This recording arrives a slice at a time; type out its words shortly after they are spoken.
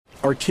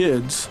Our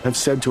kids have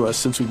said to us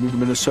since we moved to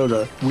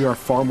Minnesota, we are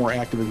far more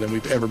active than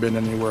we've ever been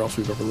anywhere else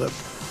we've ever lived.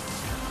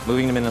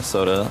 Moving to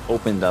Minnesota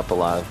opened up a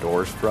lot of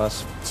doors for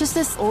us. Just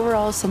this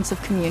overall sense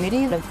of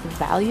community, of the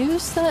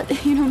values that,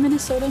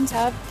 Minnesotans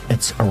have.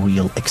 It's a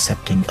real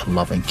accepting,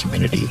 loving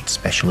community,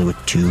 especially with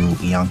 2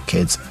 young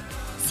kids.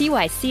 See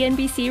why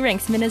CNBC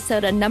ranks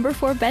Minnesota number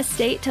 4 best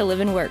state to live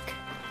and work.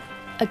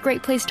 A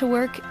great place to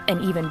work,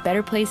 an even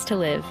better place to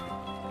live.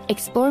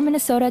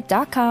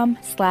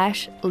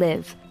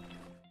 ExploreMinnesota.com/live.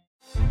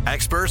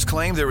 Experts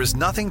claim there is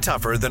nothing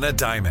tougher than a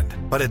diamond.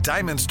 But at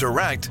Diamonds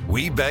Direct,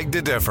 we beg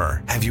to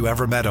differ. Have you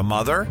ever met a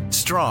mother?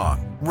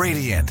 Strong,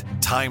 radiant,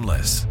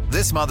 timeless.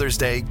 This Mother's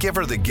Day, give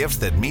her the gift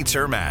that meets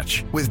her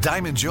match. With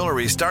diamond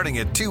jewelry starting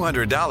at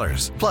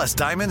 $200. Plus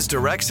Diamonds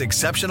Direct's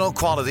exceptional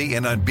quality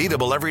and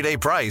unbeatable everyday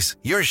price,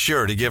 you're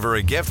sure to give her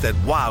a gift that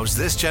wows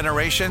this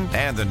generation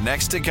and the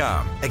next to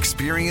come.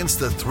 Experience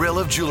the thrill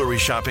of jewelry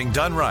shopping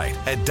done right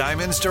at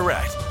Diamonds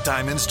Direct.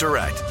 Diamonds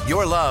Direct.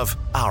 Your love,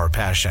 our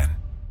passion.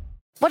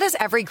 What does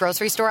every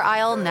grocery store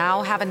aisle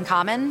now have in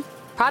common?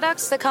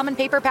 Products that come in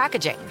paper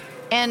packaging.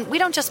 And we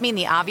don't just mean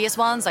the obvious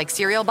ones like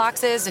cereal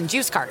boxes and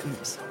juice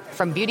cartons.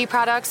 From beauty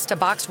products to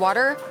boxed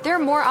water, there are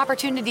more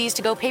opportunities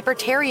to go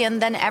papertarian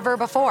than ever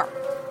before.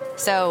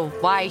 So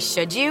why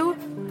should you?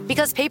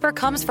 Because paper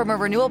comes from a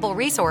renewable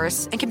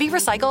resource and can be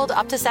recycled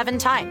up to 7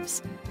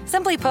 times.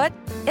 Simply put,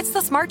 it's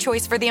the smart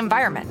choice for the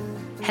environment.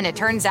 And it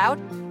turns out,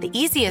 the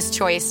easiest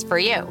choice for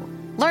you.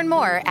 Learn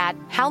more at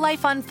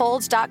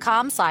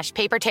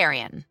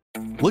howlifeunfolds.com/papertarian.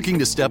 Looking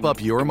to step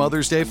up your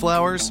Mother's Day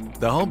flowers?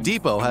 The Home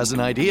Depot has an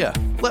idea.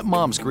 Let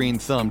Mom's green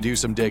thumb do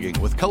some digging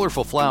with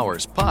colorful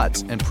flowers,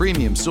 pots, and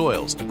premium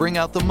soils to bring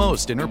out the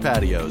most in her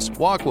patios,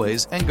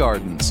 walkways, and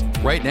gardens.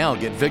 Right now,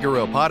 get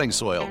Vigoro potting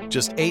soil,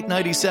 just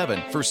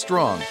 $8.97 for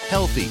strong,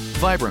 healthy,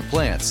 vibrant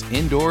plants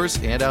indoors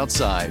and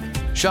outside.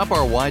 Shop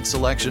our wide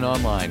selection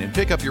online and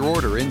pick up your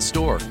order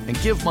in-store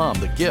and give Mom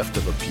the gift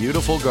of a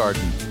beautiful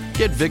garden.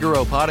 Get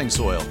Vigoro potting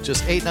soil,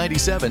 just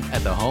 $8.97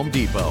 at the Home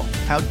Depot.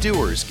 How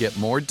doers get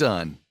more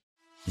done.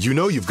 You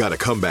know you've got a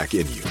comeback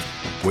in you.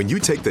 When you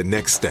take the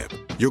next step,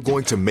 you're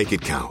going to make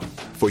it count.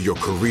 For your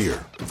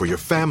career, for your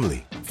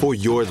family, for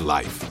your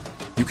life.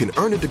 You can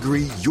earn a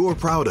degree you're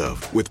proud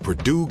of with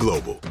Purdue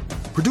Global.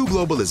 Purdue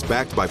Global is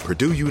backed by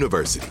Purdue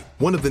University,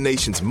 one of the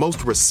nation's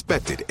most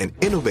respected and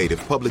innovative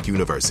public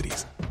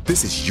universities.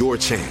 This is your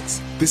chance.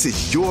 This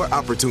is your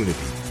opportunity.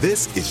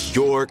 This is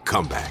your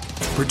comeback.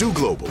 Purdue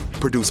Global,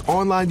 Purdue's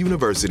online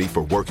university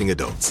for working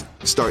adults.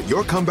 Start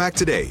your comeback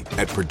today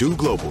at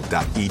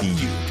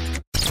purdueglobal.edu.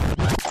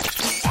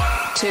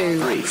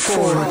 2, 3,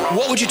 4.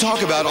 What would you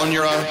talk about on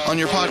your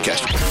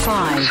podcast?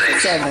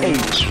 5, 7, 8.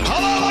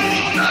 Hello,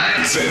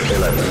 9, 10,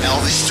 11.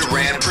 Elvis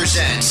Duran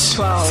presents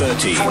 12,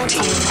 13, 14,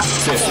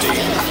 15.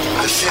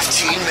 The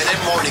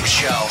 15-minute morning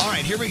show. All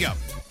right, here we go.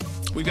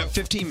 We've got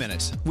 15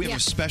 minutes. We have a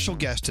special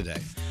guest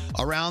today.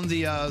 Around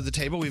the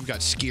table, we've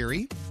got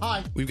Scary.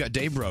 Hi. We've got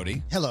Dave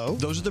Brody. Hello.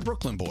 Those are the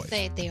Brooklyn Boys.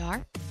 They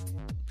are.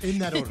 In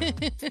that order.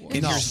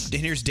 And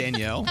here's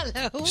Danielle.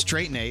 Hello.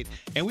 Straight Nate.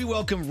 And we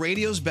welcome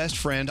radio's best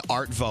friend,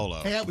 Art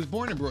Volo. Hey, I was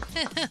born in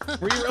Brooklyn.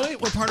 Were you really?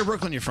 What part of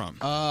Brooklyn are you from?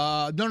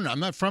 No, I'm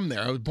not from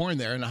there. I was born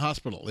there in a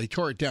hospital. They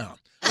tore it down.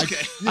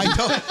 Okay.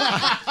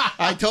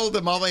 I told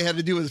them all they had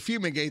to do was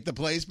fumigate the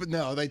place, but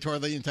no, they tore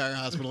the entire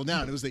hospital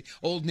down. It was the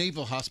old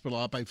Naval Hospital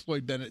out by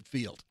Floyd Bennett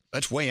Field.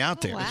 That's way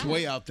out there. Oh, wow. It's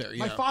way out there,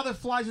 yeah. My father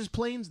flies his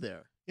planes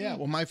there. Yeah,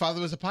 well, my father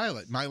was a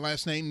pilot. My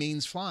last name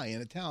means fly in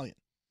Italian.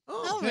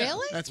 Oh, Yeah,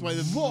 really? That's why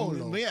the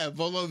Volo. Yeah,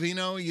 Volo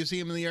Vino. You see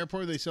them in the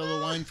airport. They sell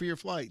the wine for your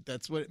flight.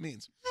 That's what it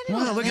means.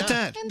 Wow, look at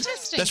that.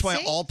 Interesting. That's why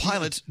see? all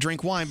pilots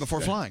drink wine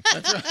before flying.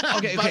 That's right.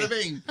 Okay, Bada okay.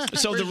 bing.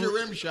 So Where's your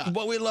rim shot?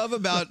 what we love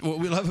about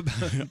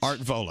Art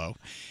Volo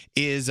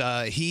is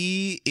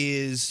he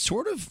is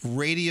sort of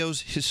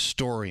radio's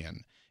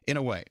historian in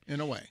a way.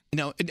 In a way.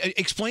 Now,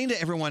 explain to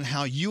everyone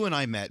how you and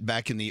I met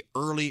back in the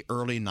early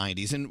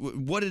 90s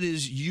and what it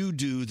is you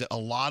do that a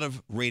lot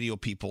of radio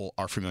people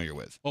are familiar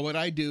with. Well, what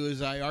I do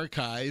is I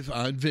archive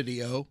on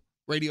video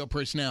radio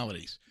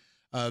personalities.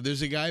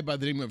 There's a guy by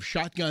the name of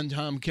Shotgun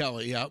Tom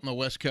Kelly out on the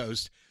West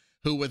Coast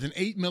who, with an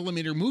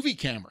 8mm movie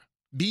camera,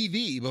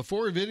 BV,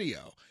 before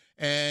video,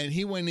 and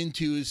he went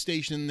into his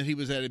station that he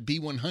was at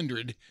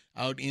B100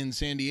 out in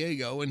San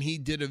Diego, and he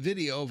did a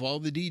video of all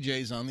the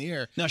DJs on the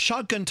air. Now,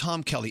 Shotgun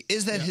Tom Kelly,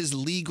 is that his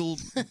legal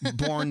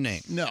born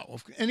name? No.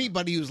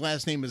 Anybody whose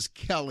last name is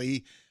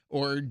Kelly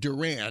or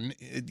Duran,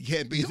 it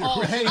can't be Duran.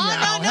 Oh, hey, Oh,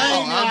 now. no.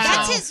 Hey,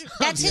 now.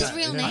 That's his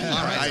real name.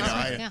 All right, I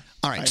know. Yeah.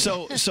 All right,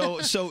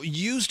 so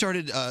you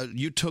started,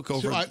 you took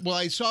over. So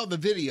I saw the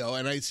video,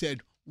 and I said,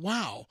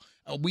 wow.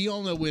 We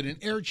all know what an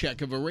air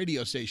check of a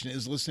radio station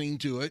is, listening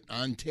to it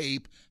on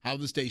tape, how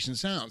the station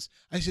sounds.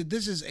 I said,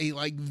 this is a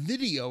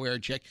video air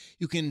check.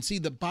 You can see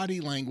the body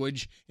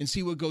language and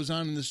see what goes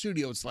on in the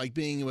studio. It's like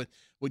being what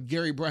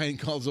Gary Bryan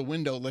calls a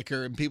window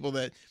licker, and people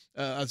that,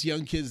 us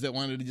young kids that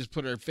wanted to just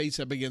put our face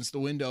up against the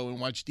window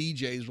and watch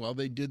DJs while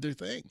they did their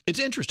thing. It's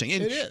interesting.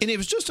 And, It is. And it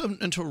was just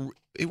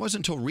it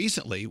wasn't until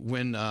recently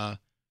when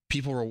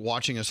people were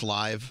watching us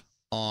live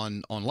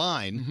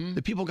online,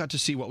 that people got to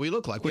see what we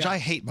look like, which I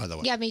hate, by the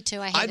way. Yeah, me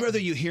too. I'd rather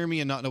you hear me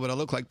and not know what I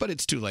look like, but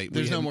it's too late.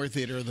 There's no more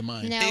theater of the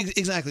mind. No.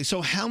 Exactly.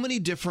 So how many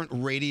different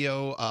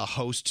radio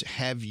hosts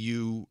have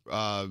you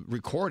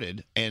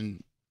recorded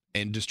and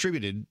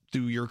distributed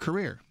through your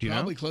career? Do you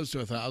Probably know? close to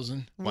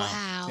 1,000. Wow.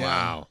 Yeah.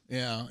 Wow.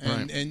 Yeah.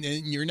 Right. And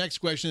your next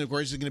question, of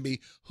course, is going to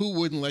be who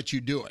wouldn't let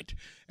you do it?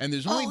 And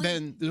there's only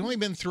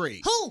been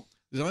three. Who?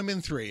 There's only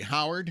been three.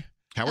 Howard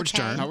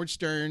Stern. Howard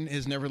Stern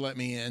has never let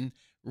me in.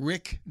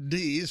 Rick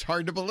Dees,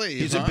 hard to believe.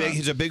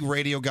 He's a big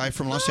radio guy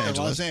from Los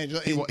Angeles.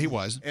 He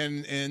was.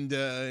 And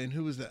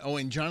who was that? Oh,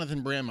 and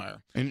Jonathan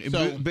Brandmeier.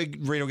 And big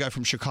radio guy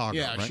from Chicago.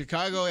 Yeah, right?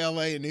 Chicago,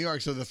 L.A., and New York.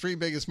 So the three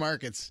biggest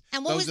markets.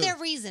 And what was their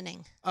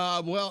reasoning?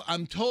 Well,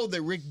 I'm told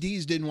that Rick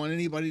Dees didn't want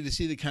anybody to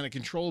see the kind of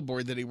control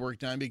board that he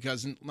worked on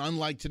because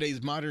unlike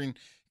today's modern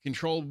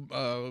control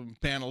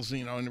panels,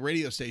 and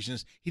radio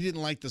stations, he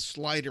didn't like the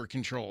slider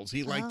controls.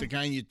 He liked the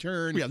kind you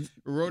turn,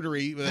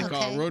 rotary, what they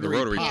call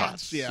rotary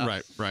pots. Yeah,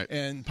 right.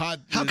 And pot.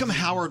 How come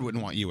Howard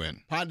wouldn't want you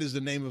in? Pot is the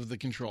name of the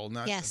control,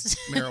 not Yes.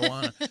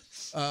 marijuana.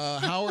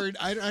 Howard,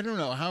 I don't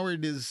know.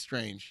 Howard is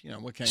strange.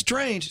 What kind?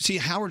 Strange. See,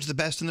 Howard's the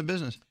best in the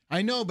business.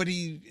 I know, but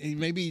he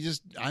maybe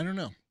just I don't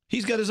know.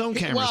 He's got his own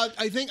cameras. Well,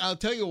 I'll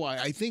tell you why.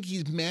 I think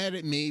he's mad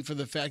at me for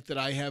the fact that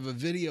I have a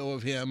video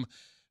of him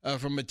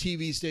from a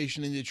TV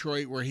station in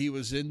Detroit where he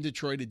was in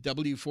Detroit at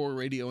W4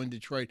 Radio in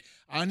Detroit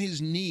on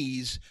his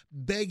knees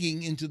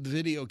begging into the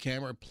video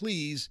camera,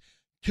 please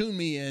tune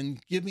me in,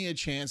 give me a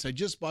chance. I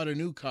just bought a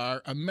new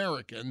car,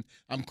 American.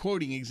 I'm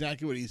quoting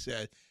exactly what he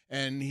said.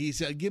 And he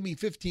said, give me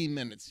 15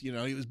 minutes. He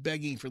was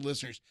begging for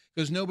listeners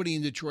because nobody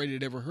in Detroit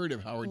had ever heard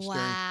of Howard Stern.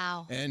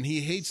 Wow. And he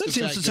hates That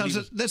the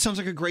fact that sounds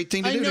like a great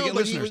thing to do I know, to get but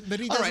listeners.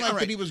 He doesn't like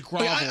that he was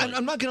groveling.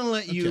 I'm not going to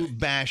let you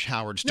bash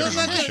Howard Stern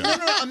No, on my show. no,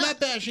 I'm not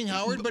bashing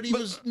Howard, but he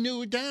was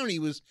new down.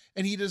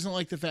 And he doesn't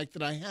like the fact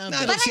that I have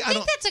that. But I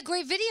think that's a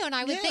great video, and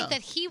I would think that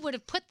he would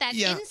have put that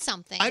in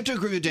something. I have to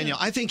agree with Danielle.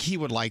 I think he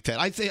would like that.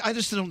 I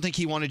just don't think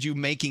he wanted you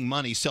making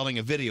money selling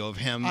a video of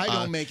him. I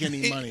don't make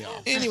any money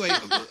off. Anyway,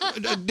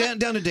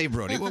 down to Dave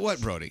Brody.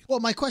 What Brody? Well,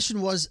 my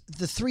question was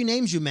the three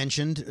names you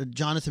mentioned,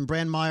 Jonathan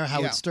Brandmeier,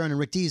 Howard Stern, and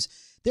Rick Dees,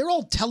 they're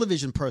all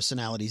television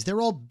personalities. They're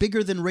all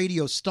bigger than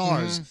radio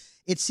stars.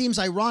 Mm-hmm. It seems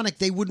ironic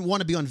they wouldn't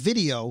want to be on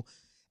video,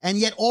 and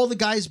yet all the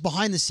guys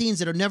behind the scenes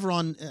that are never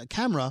on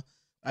camera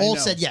all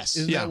said yes.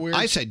 Isn't that weird?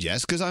 I said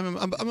yes because I'm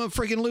a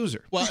freaking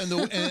loser. Well, and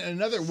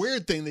another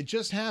weird thing that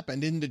just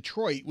happened in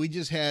Detroit, we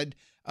just had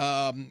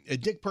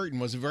Dick Burton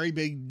was a very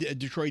big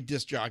Detroit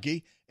disc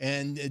jockey,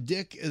 and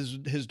Dick,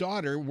 his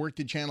daughter, worked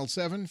at Channel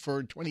 7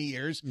 for 20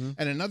 years, and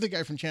another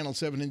guy from Channel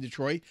 7 in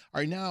Detroit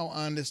are now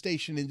on the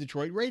station in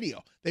Detroit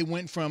radio. They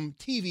went from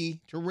TV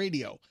to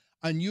radio.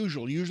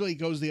 Unusual. Usually it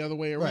goes the other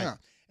way around. Right.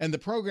 And the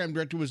program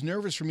director was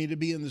nervous for me to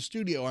be in the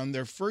studio on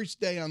their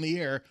first day on the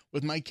air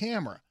with my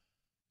camera.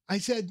 I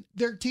said,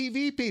 they're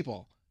TV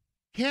people.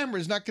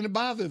 Camera's not going to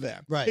bother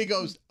them. Right. He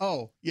goes,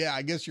 oh, yeah,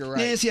 I guess you're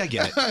right. Yeah, see, I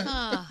get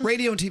it.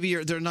 Radio and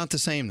TV, they're not the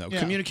same, though. Yeah.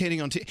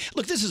 Communicating on TV.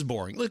 Look, this is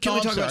boring. Look, can Oh, we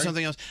I'm talk about sorry.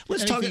 something else?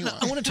 Let's Anything talk. you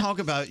want. I want to talk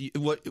about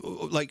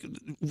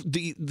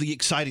the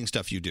exciting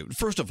stuff you do.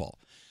 First of all,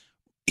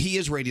 he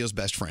is radio's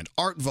best friend.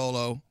 Art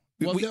Volo.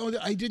 Well, no,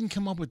 I didn't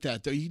come up with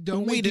that, though. You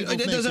don't We make do. people It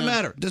think doesn't I'm-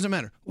 matter. Doesn't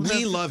matter. We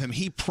Well, love him.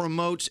 He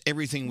promotes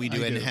everything we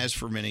do I and do. has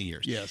for many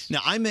years. Yes.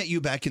 Now, I met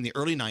you back in the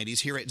early 90s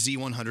here at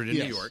Z100 in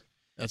Yes. New York.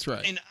 That's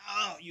right. And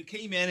you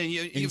came in and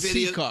you in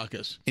video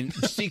Secaucus. in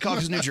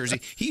Secaucus, New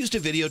Jersey. He used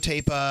to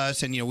videotape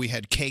us, and we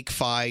had cake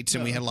fights,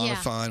 and we had a lot of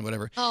Yeah. fun,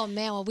 whatever. Oh,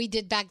 man, what we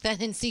did back then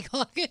in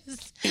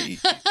Secaucus.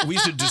 We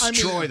used to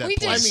destroy that we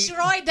place.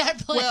 destroyed that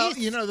place.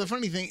 Well, the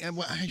funny thing,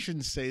 and I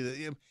shouldn't say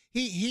that.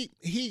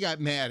 He got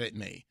mad at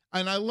me,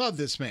 and I love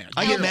this man.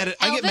 I get mad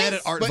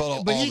at Art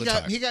Volo but all he the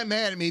got time. he got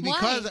mad at me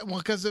Why?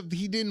 because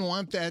he didn't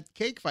want that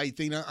cake fight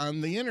thing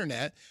on the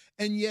internet.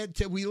 And yet,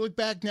 we look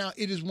back now,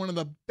 it is one of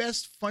the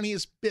best,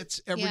 funniest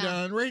bits ever Yeah.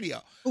 done on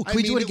radio. Oh, can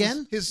we do it was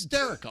again?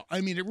 hysterical. I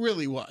mean, it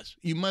really was.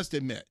 You must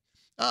admit.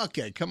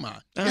 Okay, come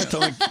on.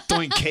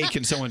 Throwing cake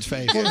in someone's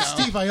face. Well,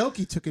 Steve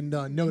Aoki took a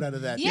note out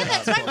of that. yeah,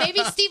 that's right. Maybe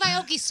Steve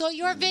Aoki saw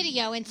your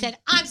video and said,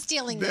 I'm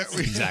stealing this.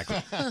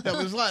 Exactly. That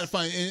was a lot of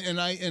fun.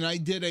 And I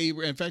did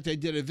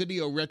a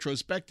video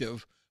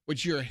retrospective,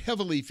 which you're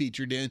heavily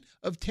featured in,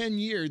 of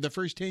the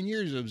first 10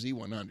 years of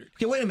Z100.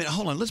 Okay, wait a minute.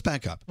 Hold on. Let's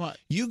back up. What?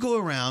 You go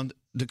around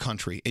the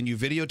country and you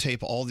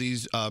videotape all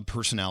these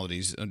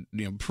personalities,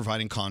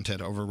 providing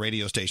content over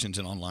radio stations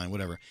and online,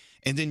 whatever,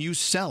 and then you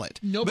sell it.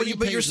 Nobody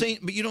but you're pays saying,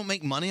 but you don't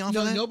make money off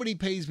No, of that. nobody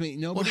pays me. Well,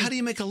 Nobody. how do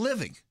you make a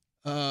living?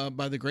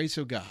 By the grace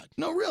of God.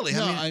 No, really.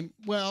 No, I mean,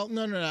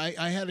 no.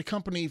 I had a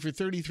company for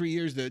 33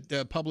 years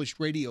that published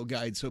radio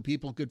guides so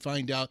people could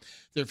find out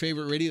their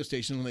favorite radio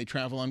station when they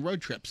travel on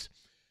road trips.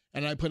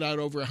 And I put out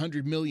over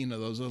 100 million of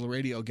those little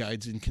radio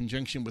guides in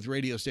conjunction with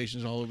radio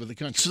stations all over the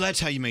country. so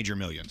that's how you made your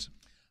millions.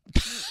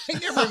 I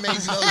never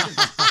made millions.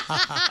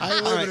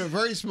 I live in a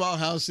very small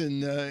house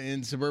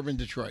in suburban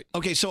Detroit.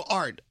 Okay, so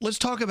Art, let's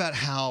talk about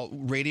how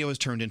radio has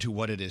turned into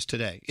what it is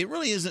today. It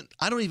really isn't.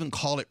 I don't want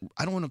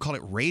to call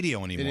it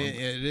radio anymore.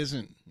 It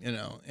isn't,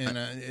 and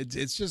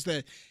it's just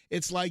that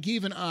it's like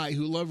even I,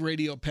 who love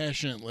radio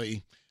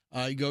passionately,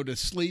 I go to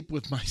sleep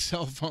with my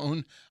cell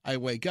phone. I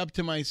wake up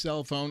to my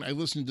cell phone. I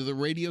listen to the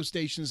radio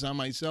stations on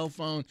my cell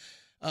phone.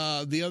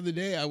 The other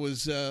day, I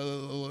was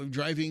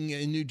driving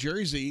in New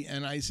Jersey,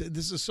 and I said,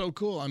 this is so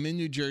cool. I'm in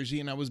New Jersey,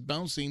 and I was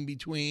bouncing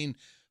between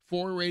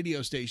 4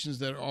 radio stations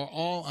that are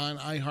all on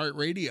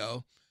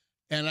iHeartRadio,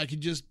 and I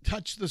could just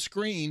touch the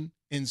screen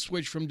and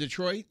switch from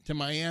Detroit to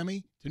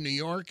Miami to New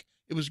York.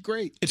 It was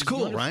great. It's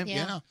cool, wonderful. right?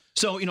 Yeah.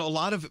 So, a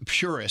lot of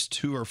purists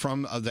who are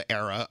from the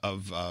era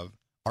of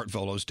Art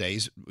Volo's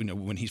days,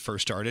 when he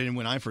first started and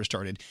when I first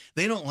started,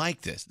 they don't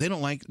like this. They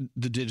don't like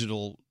the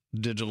digital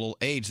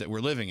age that we're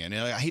living in.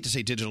 And I hate to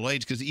say digital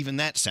age because even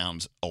that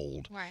sounds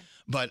old. Right.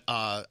 But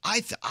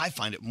I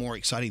find it more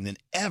exciting than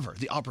ever.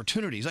 The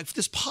opportunities, like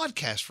this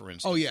podcast, for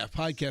instance. Oh, yeah.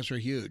 Podcasts are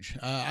huge.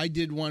 I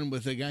did one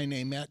with a guy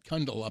named Matt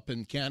Kundle up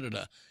in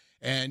Canada,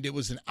 and it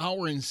was an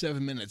hour and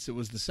 7 minutes. It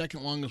was the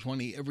second longest one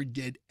he ever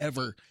did,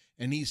 ever.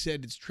 And he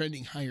said it's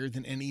trending higher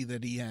than any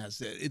that he has.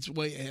 It's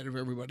way ahead of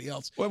everybody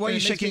else. Well, why are you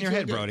shaking your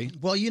head, Brody?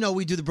 Well,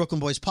 we do the Brooklyn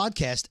Boys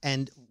podcast,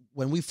 and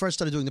when we first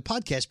started doing the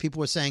podcast, people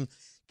were saying,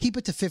 keep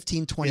it to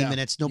 15, 20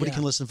 minutes. Nobody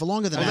can listen for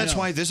longer than that. That's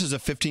why this is a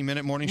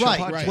 15-minute morning show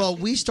podcast. Right. Well,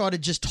 we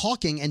started just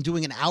talking and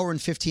doing an hour and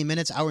 15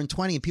 minutes, hour and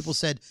 20, and people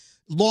said,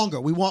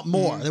 longer. We want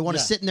more. They want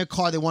to sit in their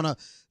car. They want to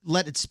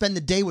spend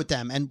the day with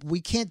them, and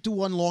we can't do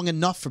one long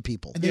enough for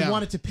people. And they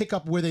wanted to pick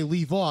up where they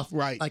leave off.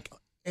 Right. Like,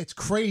 it's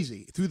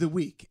crazy through the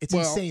week. It's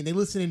insane. They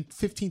listen in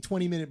 15,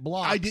 20-minute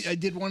blocks. I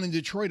did one in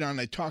Detroit on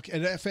an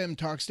FM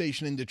talk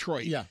station in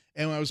Detroit. Yeah.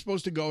 And I was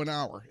supposed to go an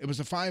hour. It was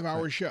a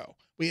 5-hour show.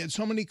 We had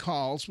so many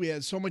calls. We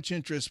had so much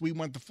interest. We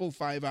went the full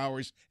 5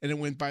 hours, and it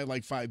went by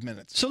like 5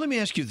 minutes. So let me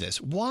ask you this.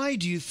 Why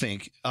do you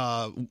think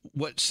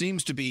what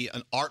seems to be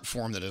an art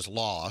form that is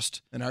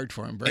lost... An art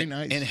form, very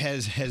nice. And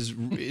has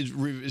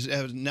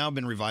now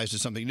been revised to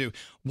something new.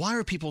 Why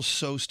are people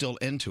so still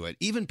into it?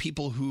 Even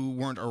people who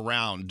weren't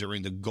around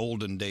during the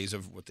golden days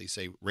of what they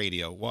say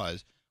radio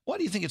was. Why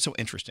do you think it's so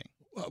interesting?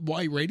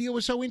 Why radio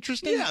was so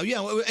interesting?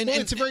 Yeah. And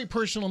it's a very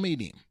personal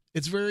medium.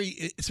 It's very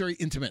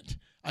intimate.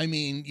 I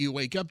mean, you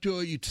wake up to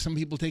it. Some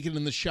people take it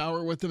in the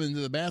shower with them into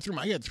the bathroom.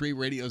 I got 3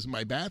 radios in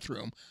my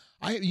bathroom.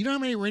 You know how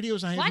many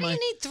radios I have? Why do you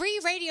need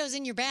 3 radios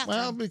in your bathroom?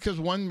 Well, because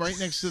one right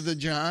next to the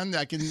John,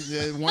 I can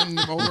one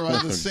over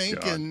by the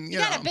sink, and you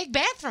got a big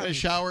bathroom. A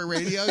shower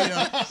radio.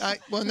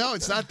 Well, no,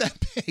 it's not that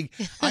big.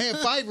 I have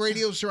 5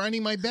 radios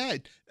surrounding my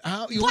bed.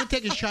 You want to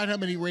take a shot how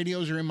many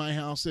radios are in my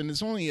house? And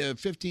it's only a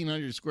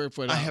 1,500 square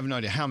foot house. I have no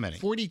idea. How many?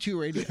 42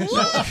 radios. You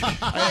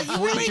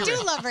really do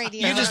love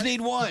radio. You just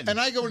need one. And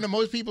I go into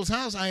most people's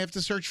house, I have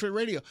to search for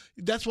radio.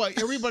 That's why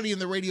everybody in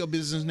the radio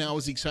business now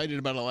is excited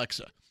about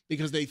Alexa.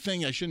 Because they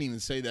think, I shouldn't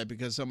even say that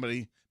because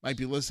somebody might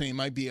be listening,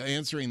 might be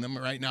answering them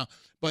right now.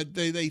 But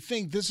they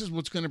think this is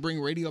what's going to bring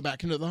radio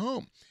back into the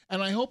home.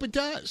 And I hope it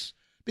does.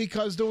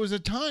 Because there was a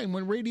time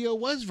when radio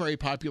was very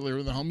popular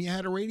in the home. You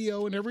had a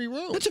radio in every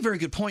room. That's a very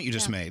good point you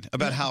just made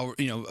about how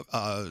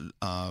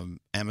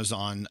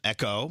Amazon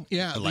Echo,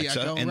 Alexa,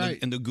 Echo,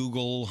 and the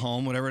Google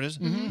Home, whatever it is,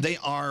 they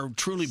are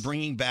truly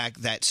bringing back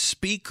that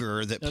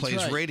speaker that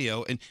plays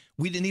radio, and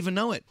we didn't even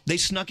know it. They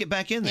snuck it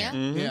back in there.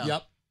 Yeah.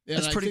 Yep.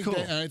 That's pretty cool.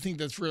 And I think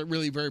that's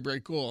really very, very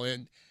cool.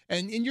 And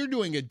you're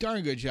doing a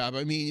darn good job.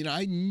 I mean,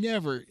 I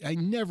never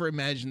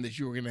imagined that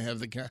you were going to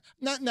have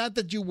not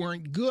that you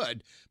weren't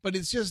good, but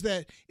it's just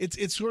that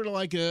it's sort of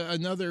like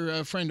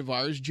another friend of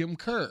ours, Jim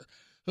Kerr.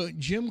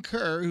 Jim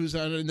Kerr, who's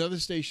on another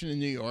station in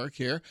New York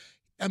here.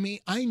 I mean,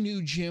 I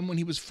knew Jim when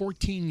he was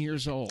 14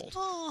 years old.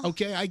 Oh,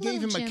 okay, I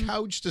gave him Jim. a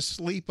couch to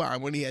sleep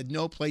on when he had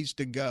no place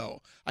to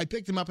go. I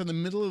picked him up in the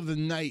middle of the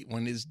night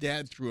when his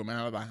dad threw him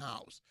out of the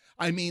house.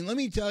 I mean, let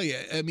me tell you.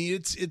 I mean,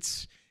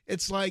 it's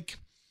like,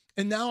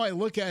 and now I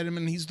look at him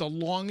and he's the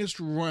longest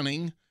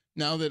running.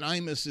 Now that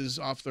Imus is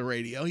off the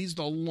radio, he's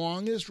the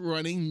longest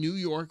running New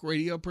York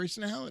radio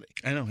personality.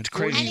 I know, it's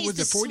crazy. And he's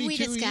the 42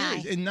 sweetest guy.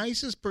 years, and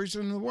nicest person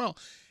in the world.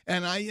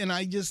 And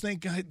I just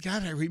think,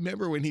 God, I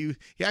remember when he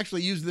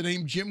actually used the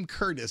name Jim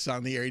Curtis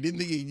on the air. He didn't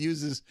think he'd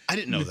use his I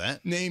didn't know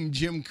that name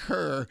Jim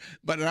Kerr.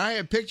 But I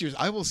have pictures.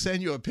 I will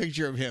send you a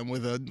picture of him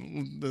with the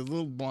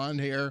little blonde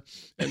hair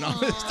and all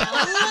this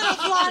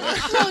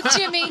stuff.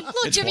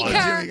 Little Jimmy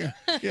Kerr.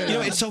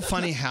 It's so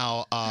funny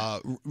how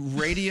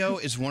radio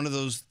is one of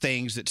those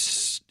things that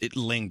it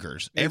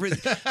lingers. Like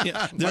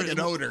an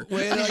odor.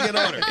 Like an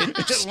odor.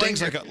 It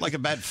stinks like a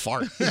bad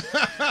fart.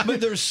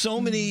 But there's so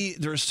many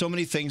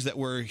things that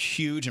were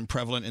huge and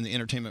prevalent in the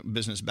entertainment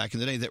business back in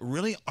the day that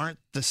really aren't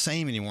the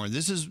same anymore.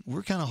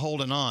 We're kind of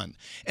holding on.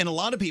 And a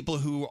lot of people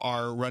who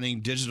are running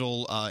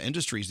digital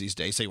industries these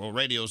days say, well,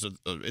 radio's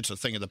it's a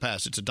thing of the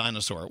past. It's a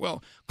dinosaur.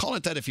 Well, call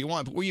it that if you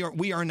want, but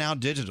we are now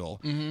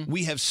digital.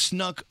 We have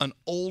snuck an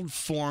old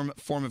form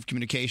of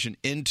communication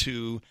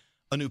into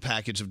a new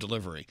package of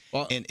delivery.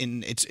 And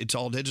it's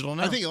all digital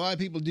now. I think a lot of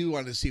people do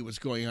want to see what's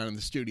going on in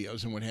the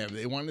studios and what have you.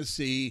 They want to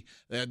see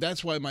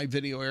that's why my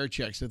video air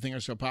checks, I think,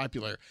 are so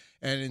popular.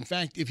 And in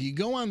fact, if you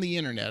go on the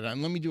internet,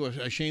 and let me do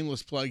a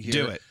shameless plug here.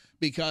 Do it.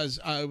 Because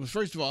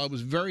first of all, I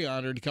was very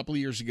honored a couple of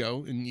years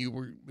ago, and you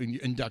were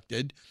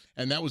inducted,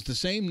 and that was the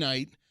same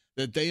night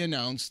that they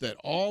announced that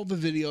all the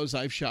videos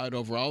I've shot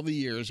over all the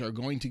years are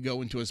going to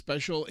go into a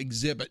special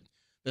exhibit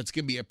that's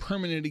going to be a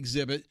permanent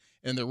exhibit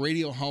in the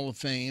Radio Hall of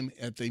Fame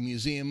at the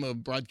Museum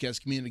of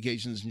Broadcast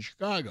Communications in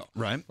Chicago.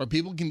 Right. Where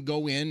people can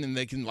go in and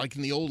they can, like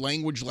in the old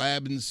language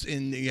lab in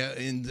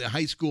the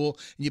high school,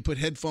 and you put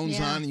headphones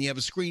on and you have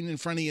a screen in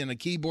front of you and a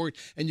keyboard,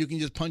 and you can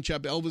just punch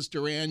up Elvis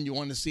Duran. You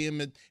want to see him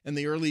in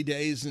the early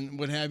days and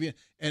what have you,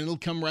 and it'll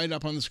come right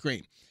up on the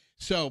screen.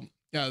 So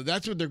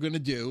that's what they're going to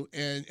do,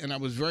 and I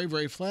was very,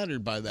 very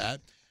flattered by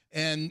that.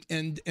 And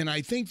I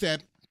think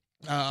that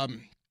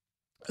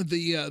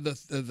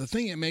the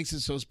thing that makes it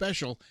so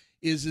special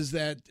is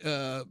that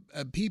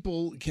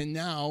people can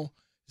now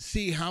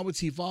see how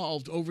it's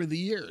evolved over the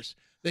years.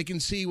 They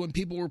can see when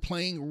people were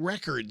playing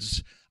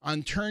records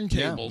on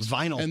turntables,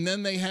 vinyl, and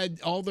then they had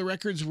all the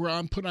records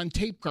were put on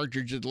tape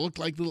cartridges that looked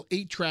like little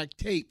 8-track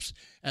tapes,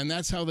 and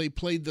that's how they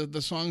played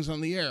the songs on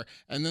the air.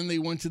 And then they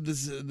went to the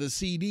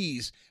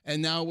CDs,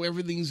 and now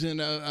everything's in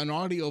an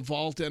audio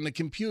vault and a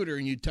computer,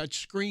 and you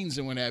touch screens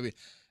and what have you.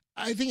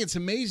 I think it's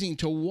amazing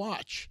to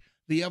watch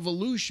the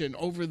evolution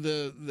over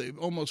the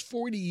almost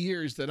 40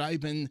 years that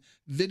I've been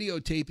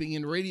videotaping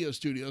in radio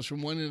studios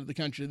from one end of the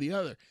country to the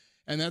other.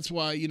 And that's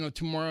why,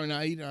 tomorrow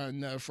night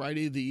on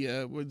Friday,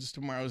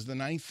 tomorrow is the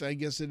 9th, I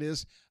guess it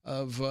is,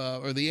 or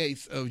the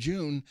 8th of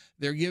June,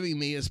 they're giving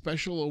me a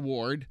special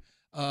award,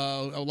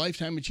 a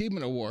Lifetime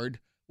Achievement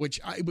Award,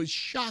 which I was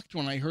shocked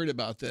when I heard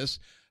about this,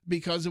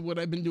 because of what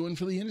I've been doing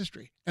for the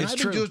industry. And I've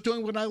been just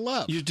doing what I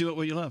love. You do it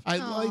what you love. I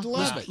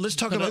love it. Let's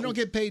talk but about. I don't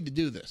get paid to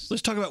do this.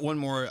 Let's talk about one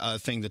more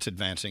thing that's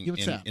advancing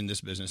in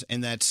this business,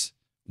 and that's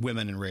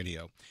women in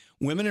radio.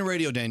 Women in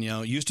radio,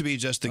 Danielle, used to be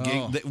just the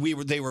gig.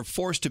 They were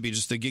forced to be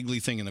just the giggly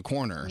thing in the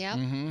corner,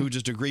 who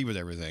just agreed with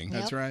everything.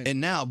 That's right. And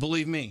now,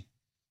 believe me,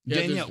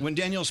 Danielle, when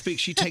Danielle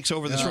speaks, she takes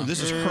over this room.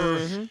 This is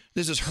her.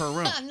 This is her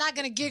room. I'm not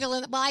going to giggle.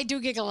 Well, I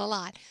do giggle a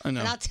lot. I know.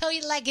 And I'll tell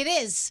you like it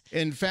is.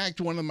 In fact,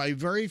 one of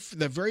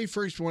the very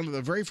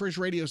first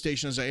radio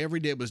stations I ever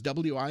did was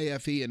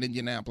WIFE in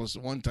Indianapolis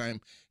at one time.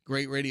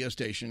 Great radio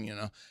station,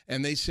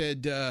 And they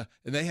said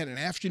they had an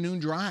afternoon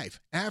drive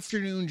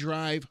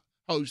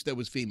host that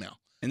was female.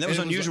 And that was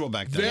unusual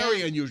back then.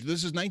 Very unusual.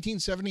 This is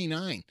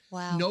 1979.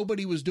 Wow.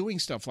 Nobody was doing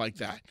stuff like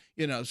that,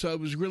 so it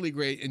was really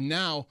great. And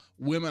now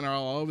women are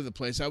all over the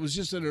place. I was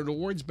just at an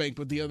awards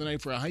banquet the other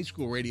night for a high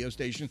school radio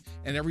station,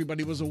 and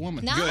everybody was a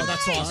woman. Nice. Good.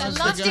 That's awesome. I'd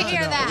love to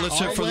hear that. Let's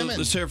hear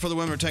it for the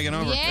women who are taking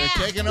over. Yeah.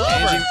 They're taking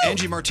over.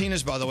 Angie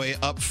Martinez, by the way,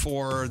 up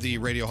for the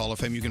Radio Hall of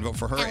Fame. You can vote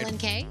for her Ellen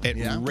K. at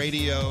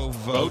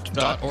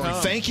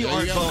radiovote.org. Thank you,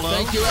 Art Bolo.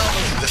 Thank you,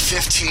 Ellen. The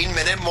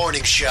 15-minute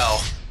morning show.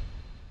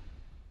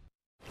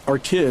 Our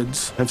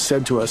kids have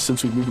said to us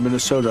since we moved to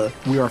Minnesota,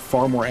 we are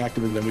far more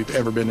active than we've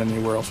ever been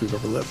anywhere else we've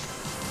ever lived.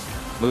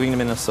 Moving to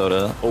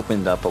Minnesota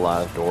opened up a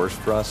lot of doors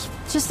for us.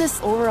 Just this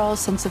overall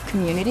sense of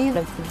community, of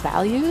the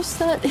values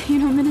that,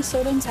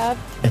 Minnesotans have.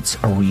 It's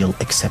a real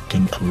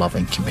accepting,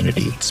 loving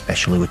community,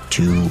 especially with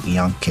 2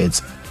 young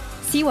kids.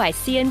 See why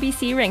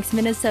CNBC ranks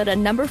Minnesota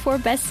number 4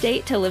 best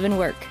state to live and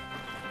work.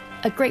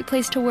 A great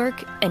place to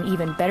work, an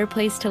even better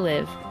place to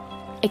live.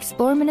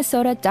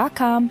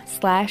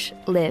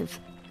 ExploreMinnesota.com/live.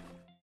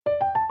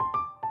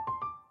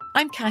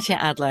 I'm Katya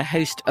Adler,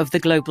 host of The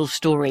Global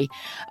Story.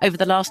 Over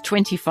the last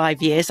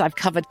 25 years, I've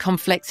covered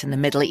conflicts in the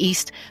Middle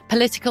East,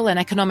 political and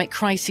economic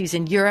crises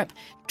in Europe,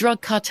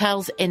 drug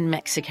cartels in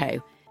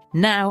Mexico.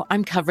 Now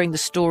I'm covering the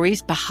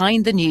stories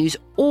behind the news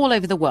all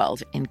over the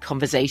world in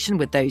conversation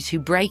with those who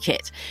break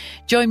it.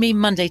 Join me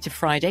Monday to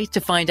Friday to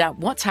find out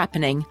what's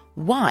happening,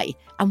 why,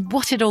 and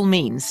what it all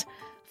means.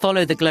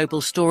 Follow The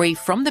Global Story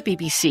from the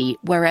BBC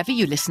wherever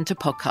you listen to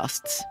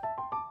podcasts.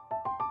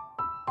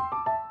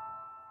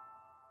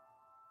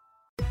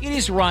 It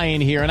is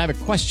Ryan here, and I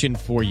have a question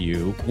for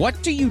you.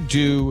 What do you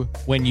do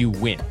when you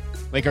win?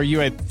 Like, are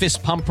you a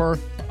fist pumper,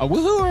 a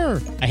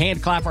woohooer, a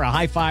hand clapper, a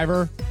high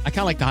fiver? I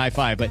kind of like the high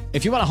five, but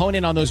if you want to hone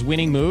in on those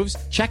winning moves,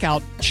 check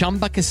out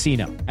Chumba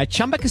Casino. At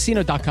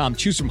ChumbaCasino.com,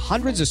 choose from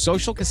hundreds of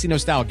social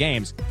casino-style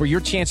games for your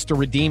chance to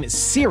redeem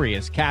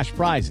serious cash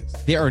prizes.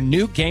 There are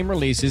new game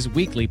releases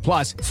weekly,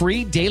 plus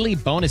free daily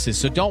bonuses,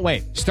 so don't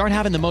wait. Start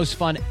having the most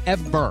fun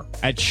ever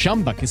at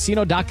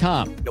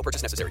ChumbaCasino.com. No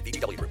purchase necessary.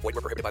 VGW. Void where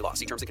prohibited by law.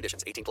 See terms and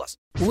conditions. 18+.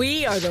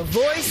 We are the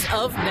voice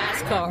of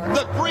NASCAR.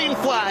 The green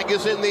flag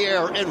is in the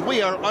air, and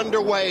we are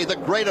underway. The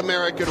Great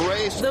American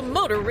Race. The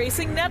Motor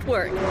Racing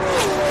Network.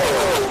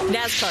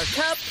 NASCAR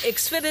Cup,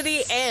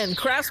 Xfinity, and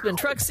Craftsman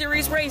Truck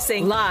Series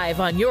Racing live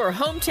on your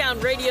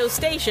hometown radio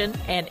station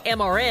and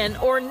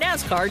MRN or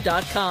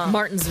NASCAR.com.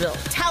 Martinsville,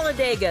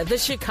 Talladega, the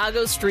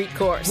Chicago Street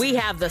Course. We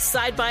have the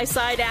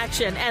side-by-side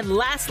action and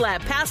last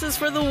lap passes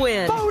for the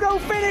win. Photo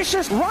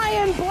finishes.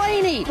 Ryan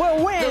Blaney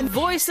will win. The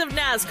voice of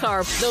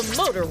NASCAR, the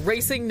Motor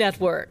Racing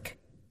Network.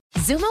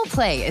 Xumo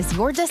Play is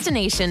your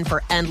destination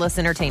for endless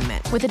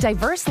entertainment. With a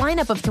diverse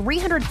lineup of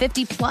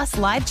 350 plus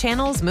live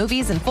channels,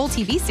 movies, and full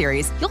TV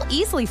series, you'll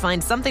easily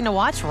find something to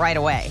watch right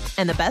away.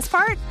 And the best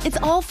part? It's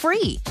all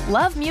free.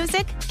 Love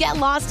music? Get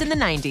lost in the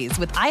 90s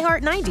with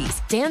iHeart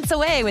 90s, dance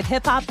away with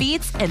hip-hop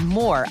beats, and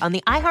more on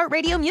the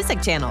iHeartRadio music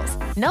channels.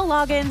 No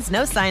logins,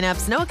 no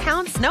signups, no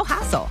accounts, no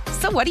hassle.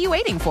 So what are you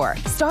waiting for?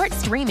 Start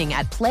streaming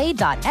at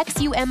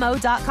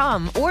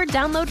play.xumo.com or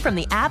download from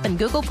the app and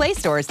Google Play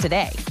stores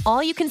today.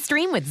 All you can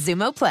stream with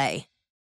Xumo Play.